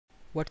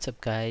What's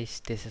up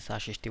guys, this is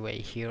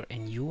Ashish here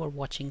and you are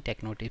watching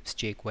Technotips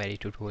Jquery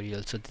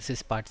tutorial. So this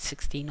is part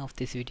 16 of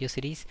this video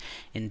series.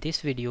 In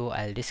this video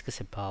I'll discuss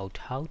about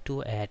how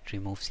to add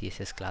remove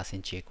CSS class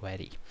in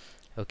Jquery.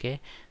 Okay,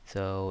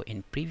 so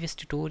in previous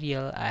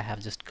tutorial I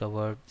have just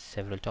covered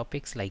several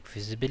topics like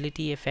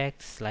visibility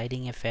effects,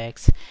 sliding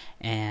effects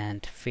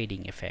and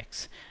fading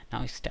effects.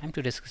 Now it's time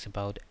to discuss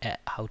about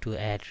how to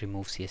add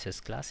remove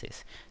CSS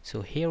classes.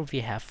 So here we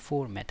have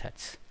four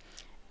methods: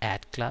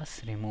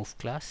 addClass,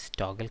 removeClass,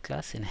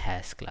 toggleClass and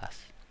hasClass.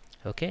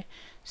 Okay,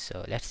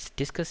 so let's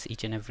discuss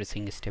each and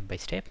everything step by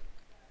step.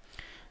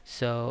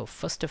 So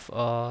first of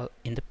all,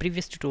 in the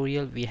previous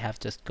tutorial we have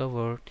just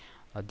covered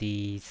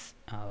these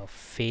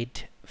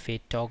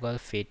fadeToggle,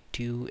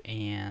 fade2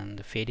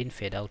 and fadeIn,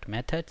 fadeOut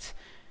methods.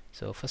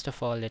 So first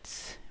of all,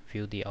 let's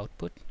view the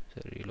output.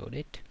 So reload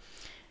it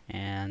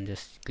and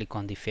just click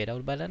on the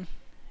fadeOut button.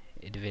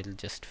 It will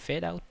just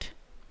fade out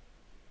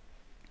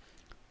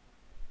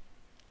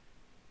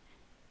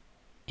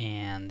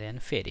and then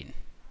fade in.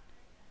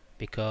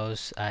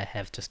 Because I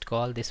have just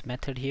called this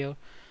method here,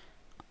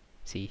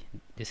 see,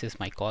 this is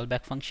my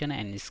callback function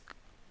and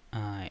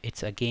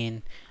it's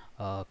again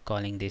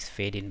calling this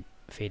fade in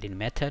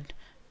method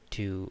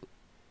to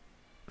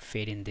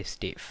fade in this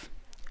div.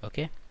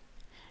 Okay,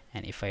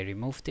 and if I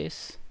remove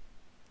this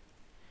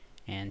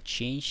and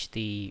change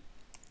the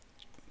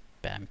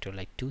parameter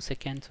like 2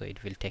 seconds, so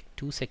it will take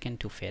 2 seconds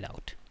to fade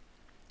out.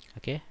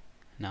 Okay,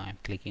 now I'm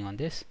clicking on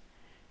this,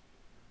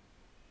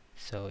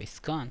 so it's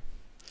gone.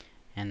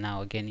 And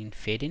now again in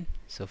fade in,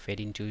 so fade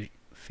in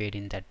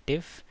that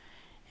div.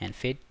 And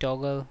fade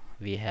toggle,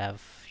 we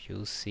have,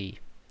 you see,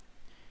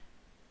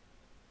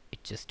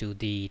 it just do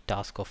the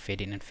task of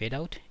fade in and fade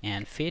out.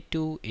 And fade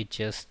 2, it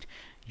just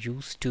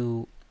used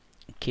to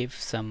give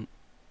some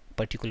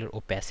particular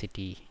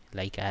opacity,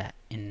 like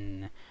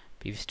in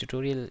previous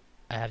tutorial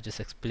I have just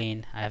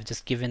explained, I have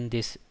just given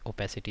this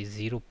opacity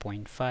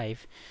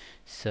 0.5.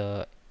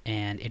 So,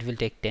 and it will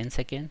take 10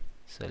 seconds,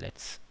 so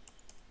let's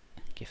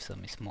give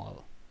some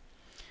small,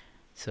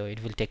 so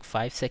it will take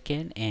 5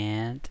 seconds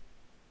and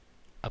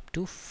up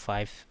to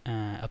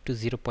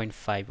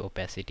 0.5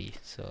 opacity.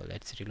 So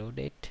let's reload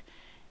it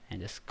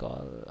and just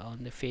call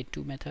on the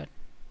fade2 method.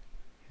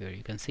 Here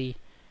you can see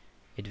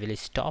it will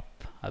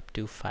stop up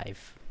to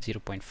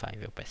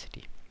 0.5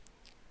 opacity.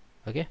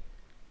 Okay,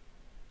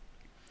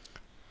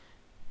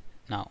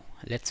 now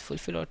let's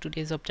fulfill our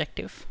today's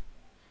objective.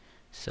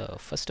 So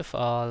first of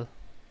all,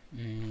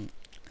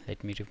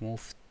 let me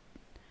remove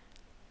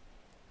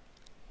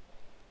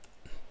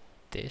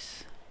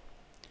this.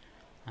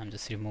 I'm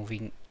just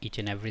removing each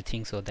and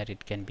everything so that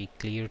it can be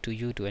clear to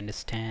you to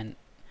understand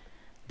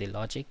the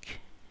logic.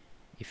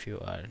 If you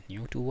are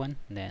new to one,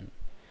 then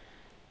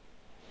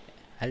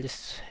I'll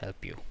just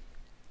help you.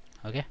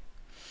 Okay,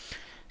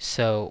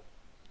 so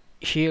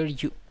here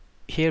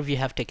we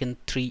have taken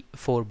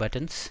 4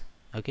 buttons.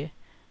 Okay,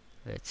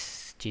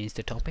 let's change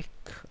the topic,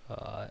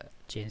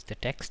 change the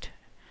text.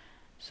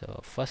 So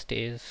first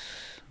is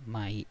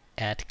my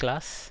add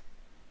class,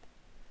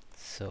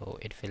 so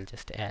it will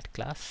just add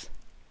class,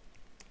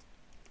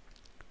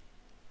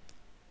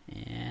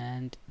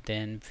 and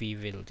then we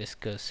will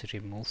discuss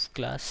remove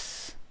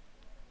class,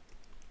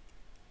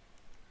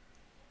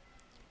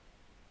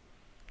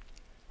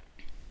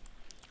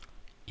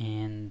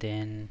 and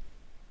then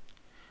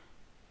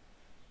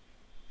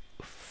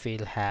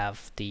we'll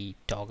have the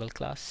toggle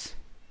class,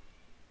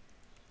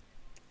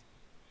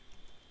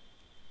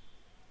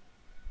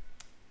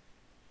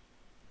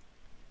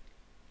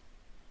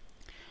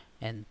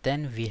 and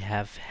then we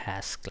have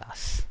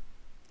hasClass.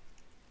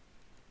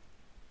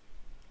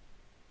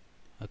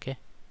 Okay,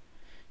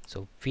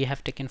 so we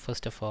have taken,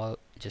 first of all,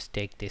 just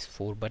take these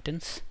 4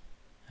 buttons.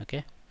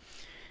 Okay,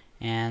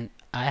 and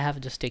I have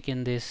just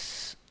taken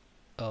this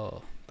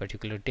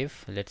particular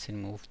div. Let's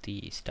remove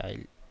the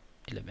style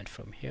element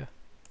from here.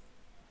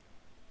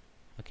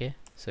 Okay,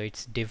 so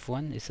it's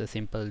div1 is a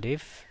simple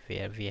div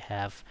where we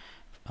have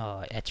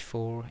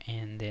h4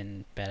 and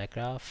then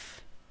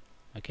paragraph.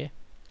 Okay,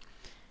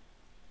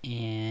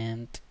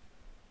 and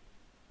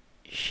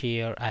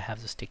here I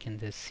have just taken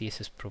this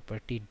CSS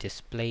property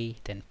display,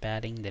 then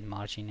padding, then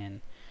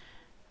margin,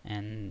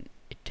 and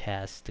it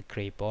has the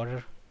gray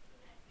border.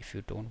 If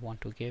you don't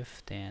want to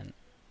give, then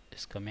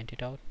just comment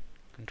it out,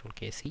 Control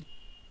KC.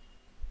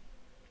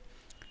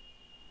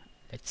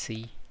 Let's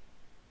see.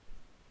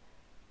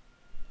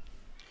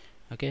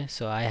 Okay,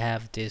 so I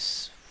have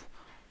this,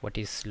 what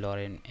is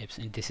Lauren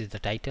Epson, this is the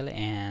title,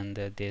 and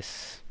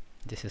this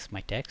is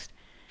my text,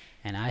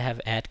 and I have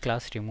add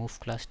class, remove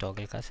class,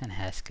 toggle class and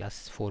has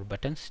class, 4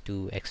 buttons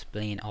to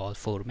explain all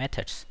 4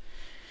 methods.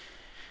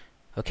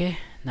 Okay,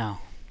 now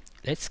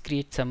let's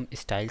create some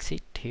style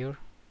sheet here.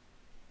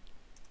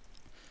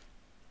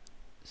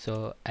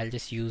 So I'll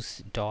just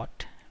use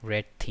dot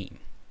red theme.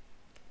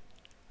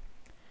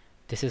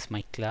 This is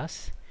my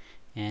class,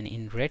 and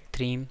in red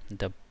theme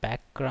the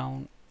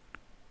background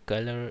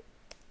color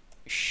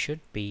should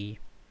be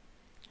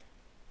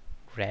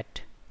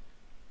red,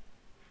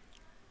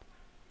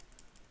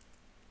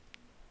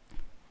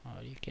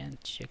 or you can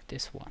check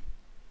this one.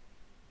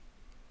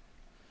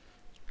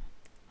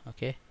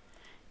 Okay,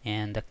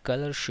 and the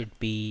color should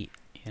be,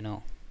 you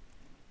know,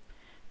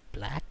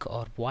 black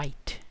or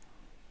white.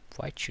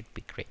 White should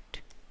be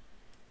great.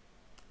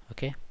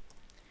 Okay,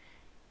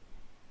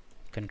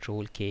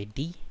 Control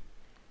KD,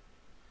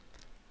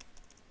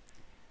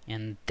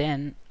 and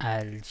then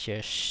I'll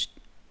just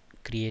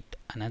create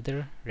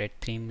another red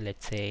theme,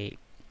 let's say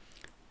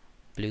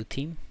blue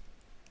theme,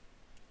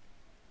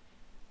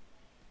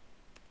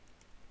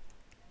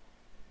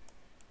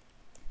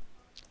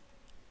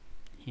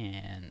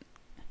 and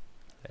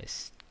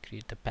let's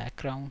create the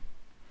background.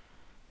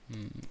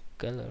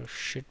 Color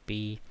should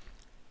be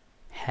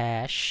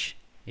hash.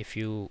 If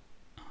you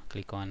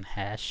click on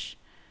hash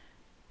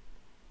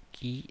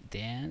key,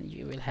 then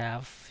you will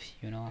have,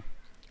 you know,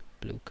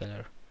 blue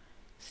color.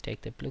 Let's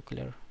take the blue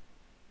color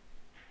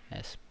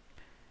as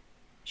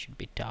should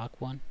be dark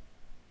one.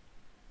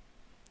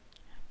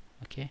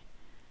 Okay,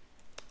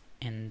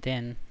 and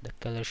then the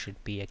color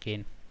should be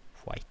again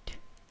white.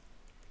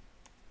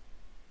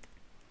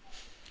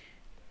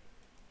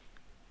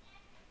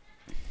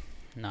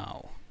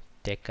 Now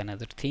take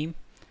another theme.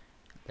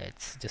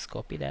 Let's just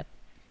copy that.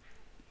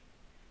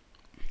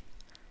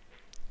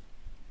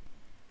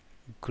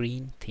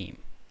 Green theme.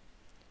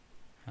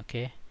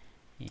 Okay,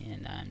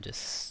 and I'm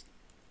just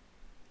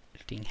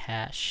hitting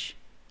hash.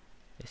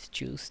 Let's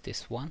choose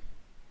this one,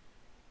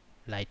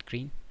 light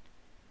green.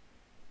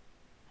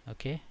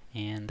 Okay,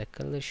 and the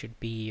color should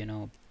be, you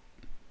know,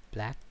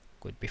 black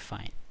would be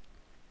fine.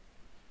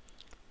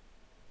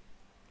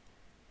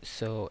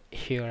 So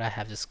here I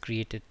have just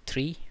created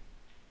 3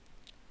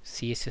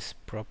 CSS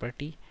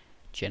property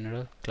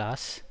general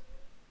class.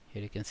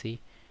 Here you can see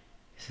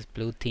this is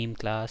blue theme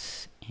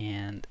class,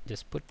 and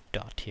just put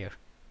dot here,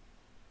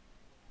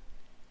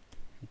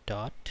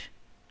 dot,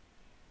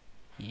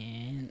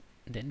 and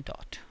then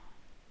dot.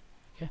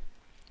 Okay,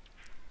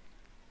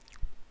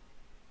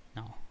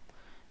 now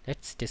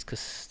let's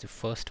discuss the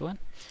first one.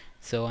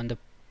 So on the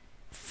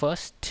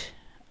first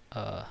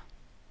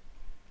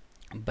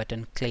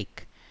button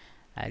click,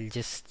 I'll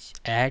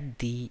just add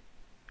the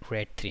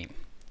red theme.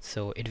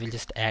 So it will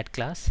just add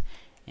class,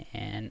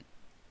 and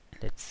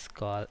let's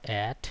call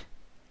add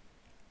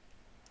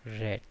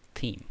red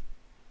theme.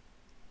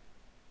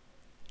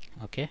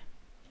 Okay,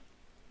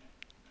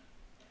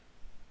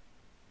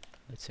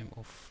 let's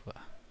remove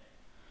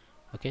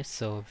okay,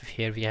 so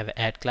here we have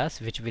add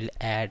class which will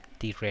add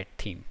the red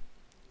theme,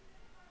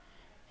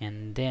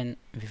 and then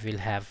we will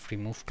have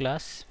remove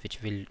class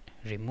which will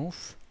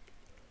remove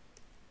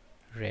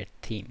red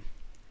theme,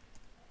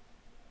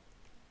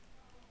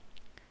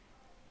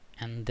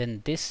 and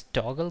then this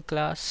toggle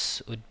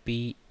class would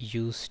be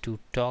used to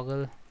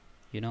toggle,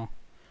 you know,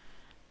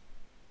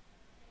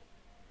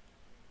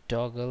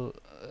 toggle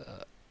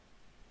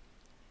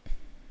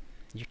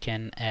you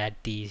can add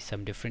the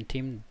some different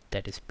theme,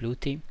 that is blue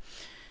theme.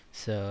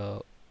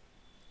 So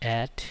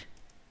add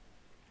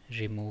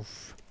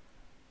remove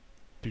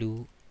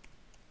blue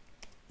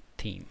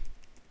theme.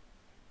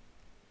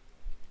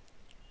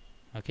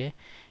 Okay,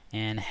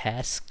 and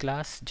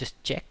hasClass, just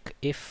check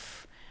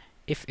if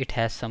it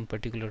has some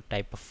particular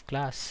type of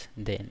class,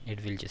 then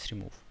it will just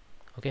remove.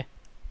 Okay,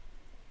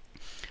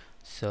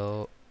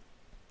 so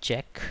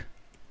check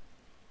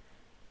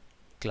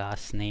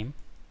class name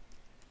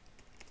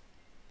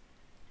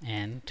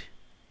and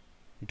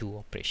do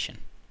operation.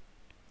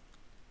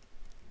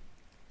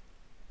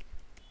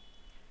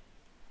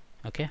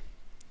 Okay,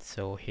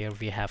 so here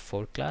we have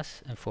 4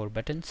 class and 4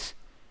 buttons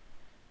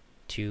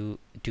to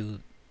do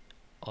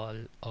all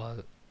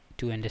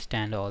to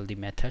understand all the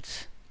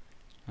methods.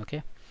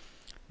 Okay,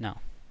 now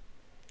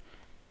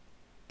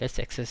let's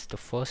access the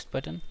first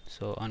button.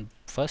 So on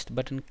first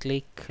button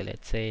click,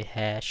 let's say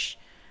hash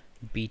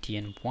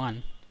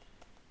btn1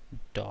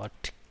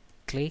 dot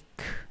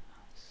click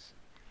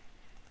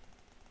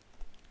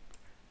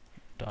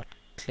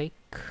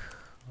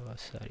oh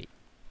sorry,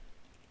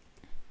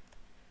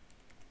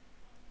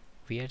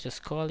 we are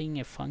just calling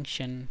a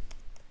function,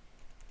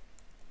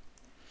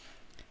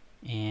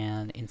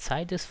 and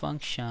inside this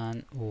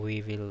function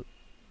we will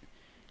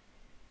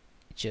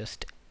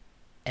just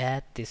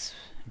add this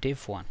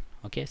div1.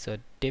 Okay, so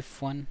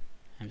div1,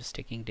 I'm just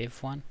taking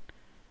div1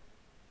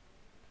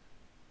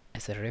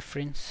 as a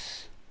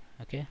reference.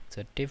 Okay,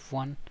 so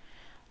div1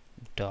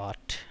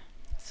 dot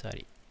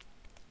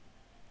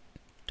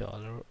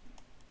dollar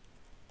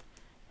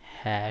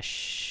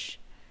hash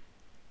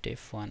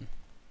div1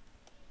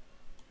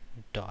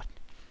 dot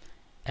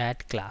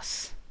add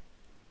class,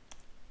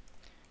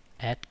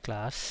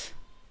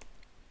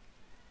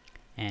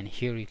 and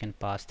here you can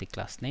pass the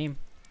class name.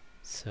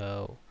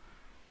 So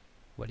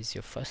what is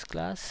your first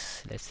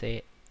class? Let's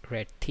say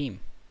red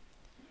theme.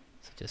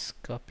 So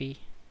just copy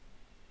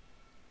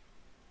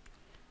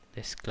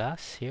this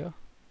class here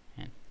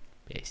and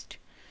paste.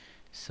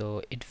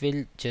 So it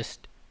will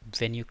just,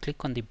 when you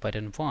click on the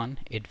button 1,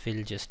 it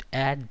will just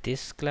add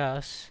this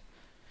class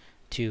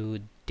to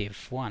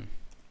div1,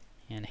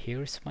 and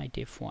here's my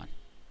div1.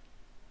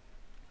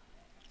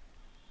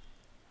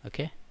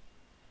 Okay,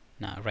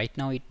 Now right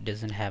now it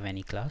doesn't have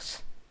any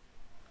class.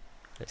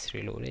 Let's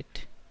reload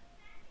it.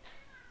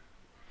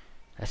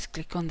 Let's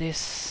click on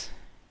this.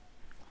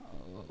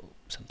 Oh,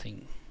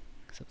 something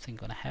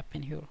gonna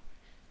happen here.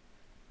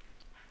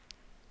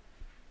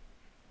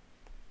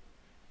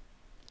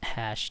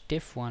 Hash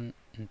diff1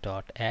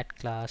 dot add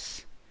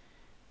class,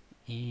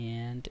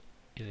 and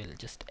we will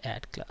just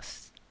add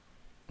class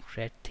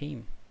red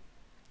theme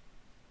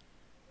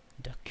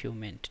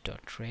document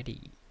dot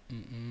ready.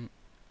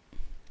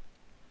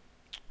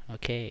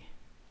 Okay.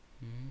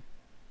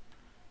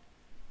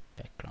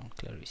 Background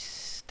color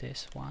is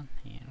this one,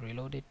 and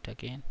reload it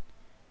again.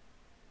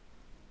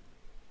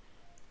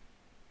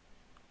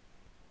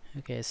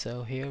 Okay,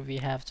 so here we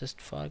have just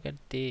forgot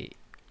the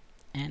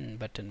N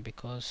button,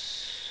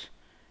 because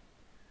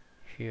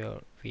here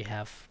we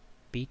have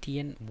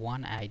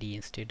btn1 id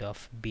instead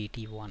of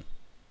bt1.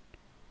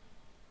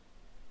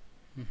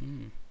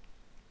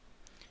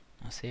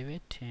 Now save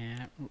it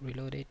and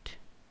reload it,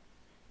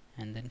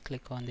 and then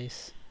click on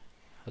this.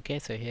 Okay,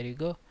 so here you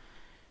go.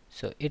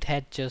 So it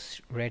had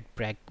just red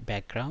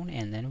background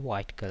and then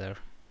white color.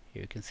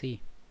 You can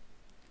see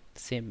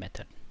same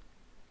method.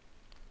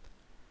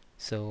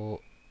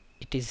 So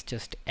it is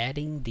just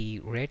adding the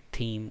red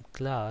theme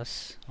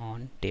class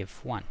on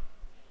div1.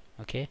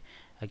 Okay,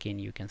 again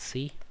you can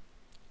see,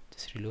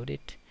 just reload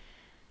it.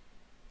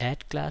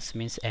 Add class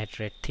means add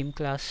red theme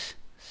class.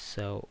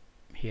 So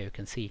here you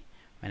can see,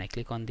 when I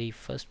click on the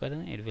first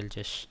button, it will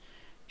just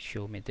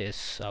show me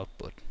this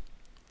output.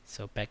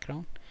 So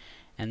background,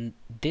 and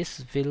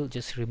this will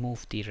just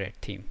remove the red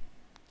theme.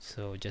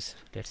 So just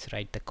let's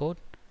write the code.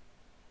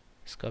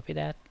 Let's copy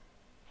that.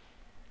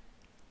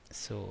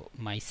 So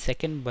my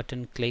second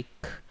button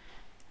click,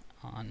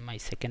 on my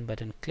second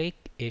button click,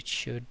 it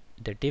should,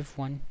 the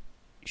div1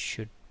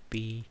 should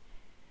be,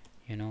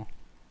 you know,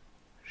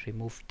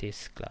 remove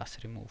this class,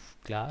 remove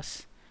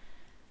class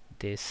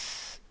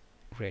this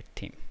red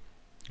theme.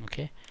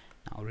 Okay,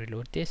 now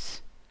reload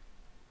this.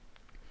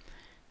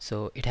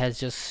 So it has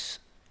just,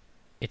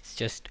 it's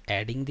just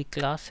adding the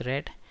class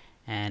red,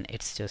 and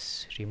it's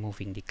just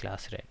removing the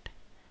class red,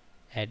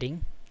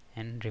 adding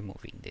and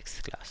removing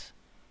this class,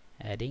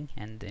 adding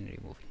and then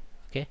removing.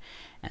 Okay,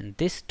 and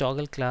this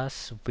toggle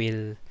class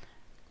will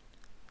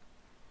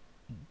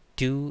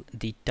do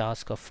the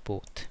task of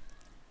both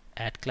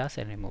add class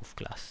and remove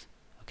class.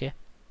 Okay,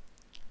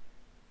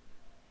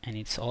 and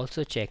it's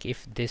also check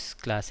if this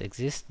class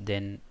exists,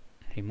 then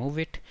remove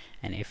it,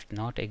 and if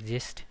not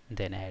exist,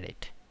 then add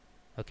it.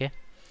 Okay,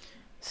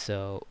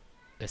 so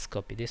let's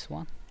copy this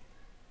one,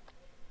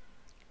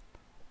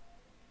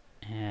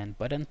 and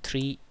button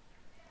 3,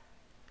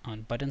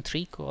 on button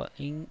 3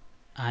 calling,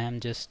 I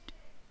am just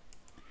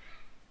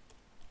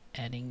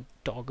adding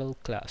toggle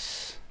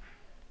class,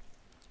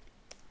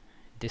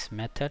 this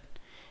method,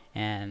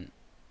 and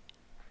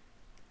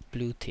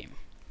blue theme.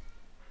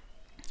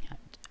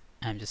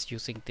 I'm just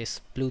using this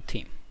blue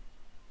theme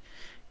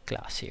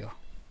class here.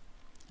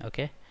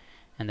 Okay,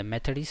 and the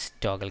method is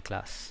toggle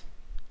class.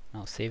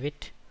 Now save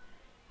it,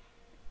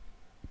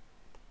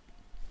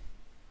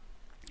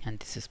 and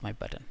this is my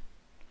button.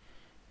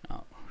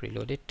 Now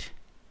reload it.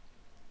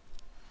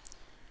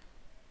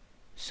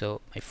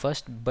 So my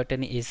first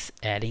button is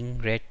adding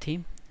red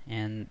theme,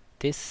 and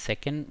this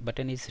second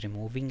button is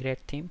removing red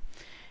theme,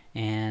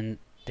 and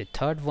the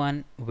third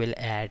one will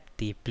add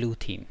the blue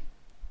theme.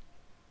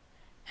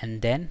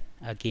 And then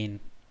again,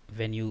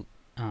 when you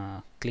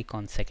click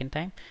on second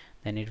time,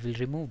 then it will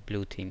remove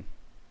blue theme.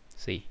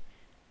 See,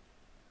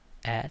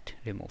 add,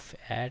 remove,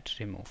 add,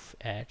 remove,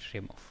 add,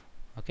 remove.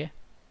 Okay,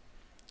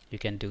 you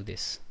can do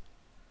this.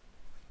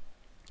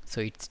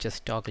 So it's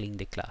just toggling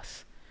the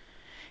class.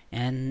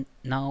 And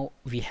now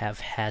we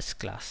have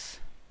hasClass.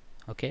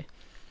 Okay,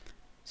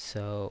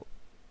 so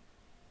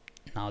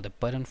now the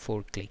button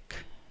 4 click,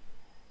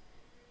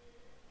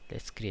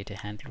 let's create a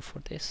handler for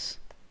this.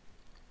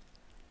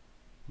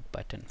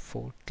 Button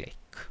 4 click,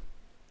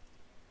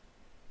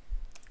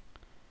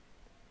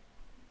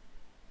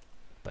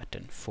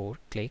 button 4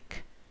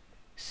 click.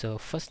 So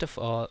first of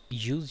all,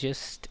 you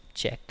just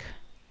check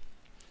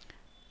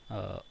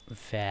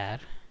where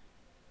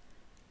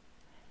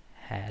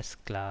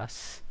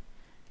hasClass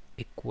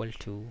equal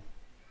to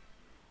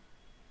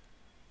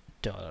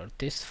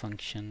 $this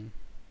function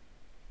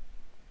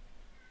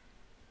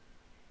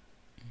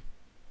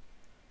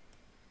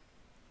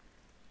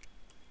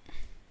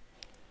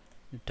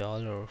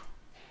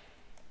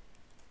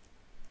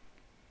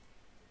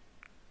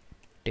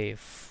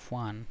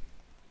 $div1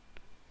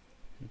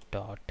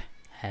 dot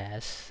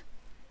hasClass.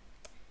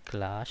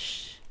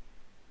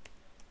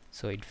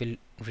 So it will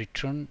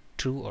return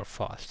true or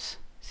false.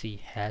 See,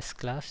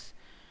 hasClass,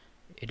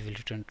 it will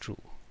return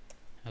true.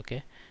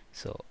 Okay,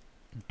 so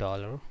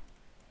 $no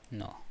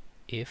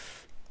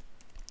if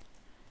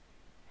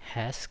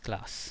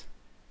hasClass,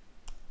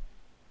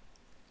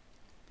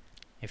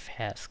 if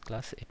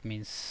hasClass, it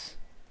means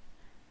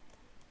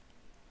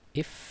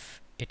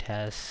if it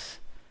has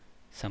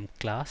some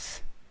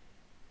class.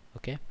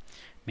 Okay,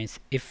 means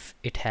if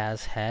it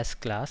has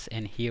hasClass,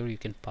 and here you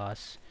can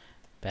pass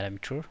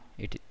parameter,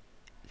 it,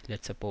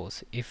 let's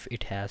suppose if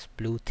it has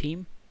blue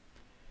theme,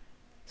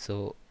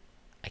 so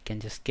I can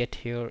just get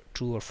here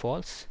true or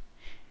false,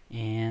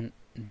 and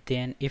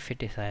then if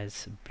it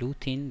has blue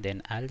theme,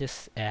 then I'll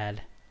just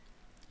add,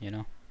 you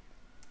know,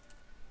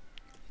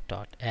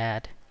 dot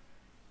add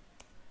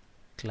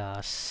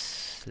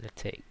class,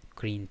 let's say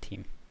green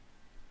theme.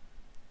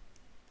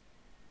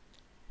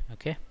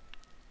 Okay,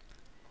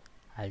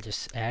 I'll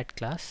just add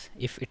class.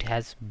 If it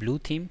has blue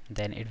theme,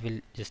 then it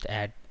will just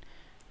add,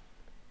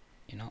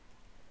 you know,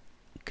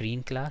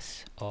 green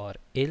class, or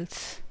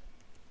else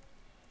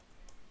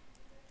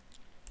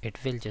it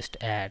will just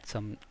add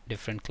some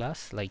different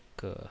class,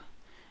 like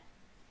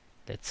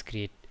let's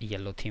create a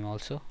yellow theme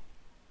also.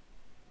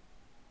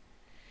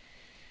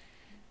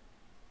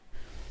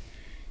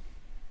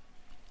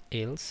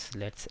 Else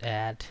let's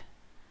add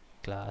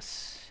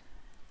class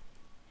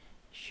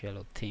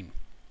yellow theme,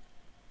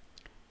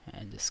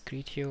 and just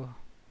create here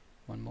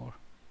one more.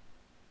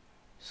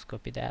 Just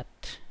copy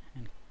that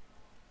and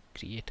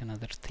create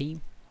another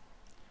theme,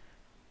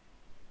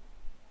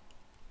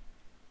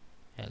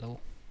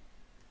 yellow,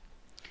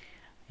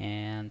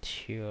 and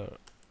here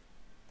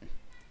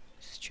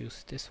let's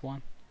choose this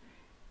one,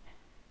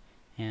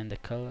 and the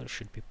color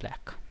should be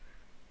black.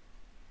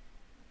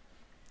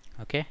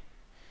 Okay,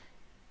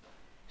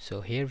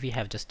 so here we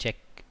have just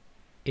checked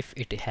if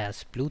it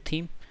has blue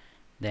theme,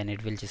 then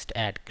it will just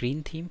add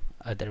green theme,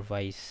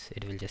 otherwise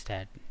it will just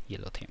add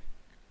yellow theme.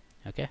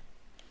 Okay,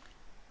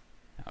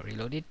 now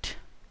reload it.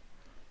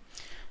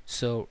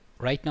 So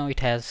right now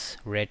it has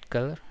red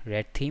color,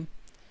 red theme.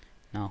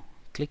 Now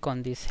click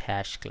on this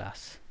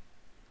hasClass.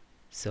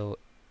 So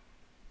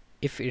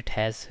if it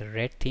has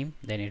red theme,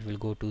 then it will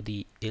go to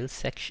the else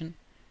section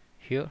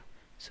here,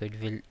 so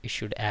it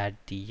should add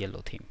the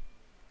yellow theme.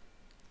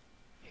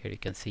 Here you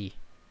can see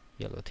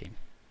yellow theme.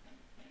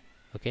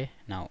 Okay,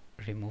 now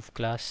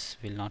removeClass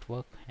will not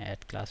work,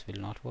 addClass will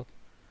not work.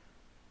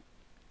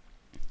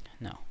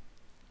 Now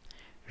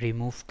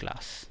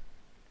removeClass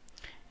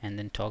and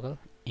then toggle,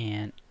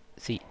 and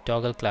see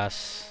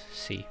toggleClass,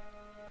 see.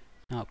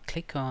 Now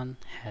click on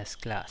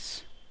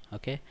hasClass.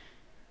 Okay,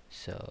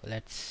 so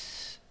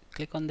let's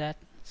click on that.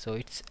 So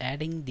it's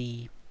adding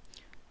the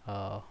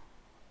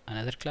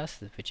another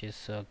class, which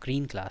is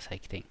green class, I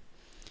think.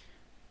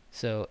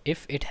 So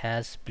if it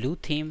has blue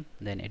theme,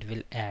 then it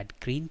will add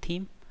green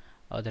theme,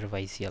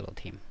 otherwise yellow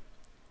theme.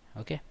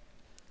 Okay,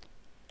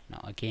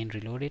 now again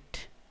reload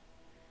it.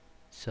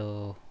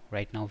 So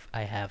right now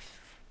I have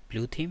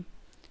blue theme.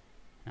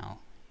 Now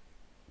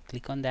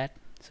click on that,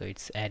 so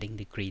it's adding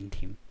the green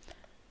theme.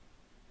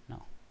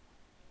 Now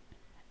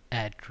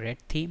add red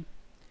theme,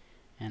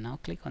 and now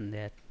click on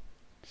that,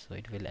 so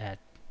it will add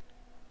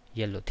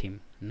yellow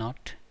theme,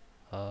 not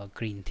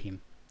green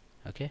theme.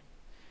 Okay,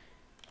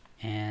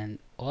 and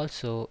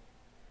also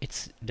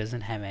it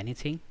doesn't have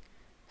anything,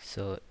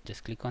 so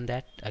just click on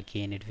that.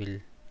 Again it will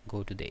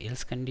go to the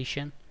else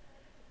condition.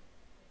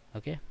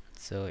 Okay,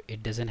 so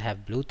it doesn't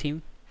have blue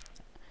theme,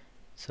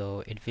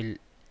 so it will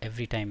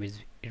every time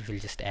it will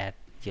just add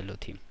yellow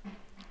theme.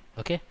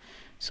 Okay,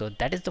 so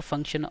that is the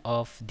function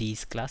of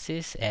these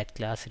classes: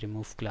 addClass,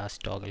 removeClass,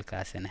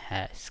 toggleClass, and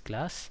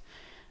hasClass.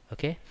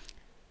 Okay,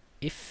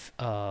 if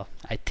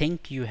I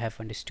think you have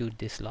understood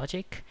this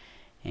logic,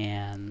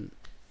 and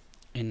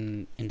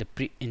in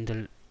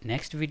the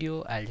next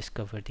video I'll just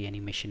cover the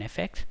animation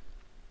effect.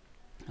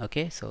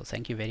 Okay, so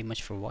thank you very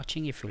much for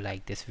watching. If you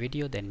like this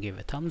video, then give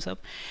a thumbs up,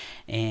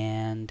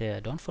 and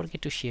don't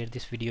forget to share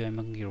this video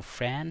among your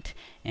friends.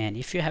 And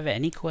if you have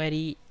any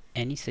query,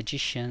 any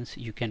suggestions,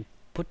 you can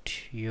put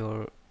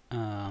your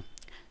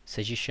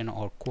suggestion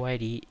or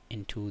query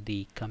into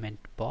the comment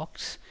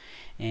box,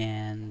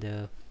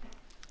 and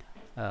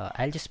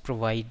I'll just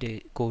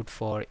provide code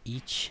for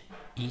each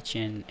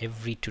and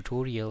every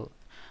tutorial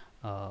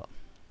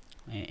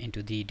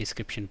into the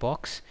description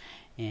box.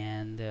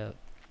 And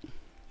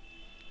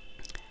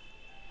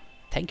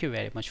thank you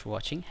very much for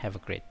watching. Have a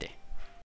great day.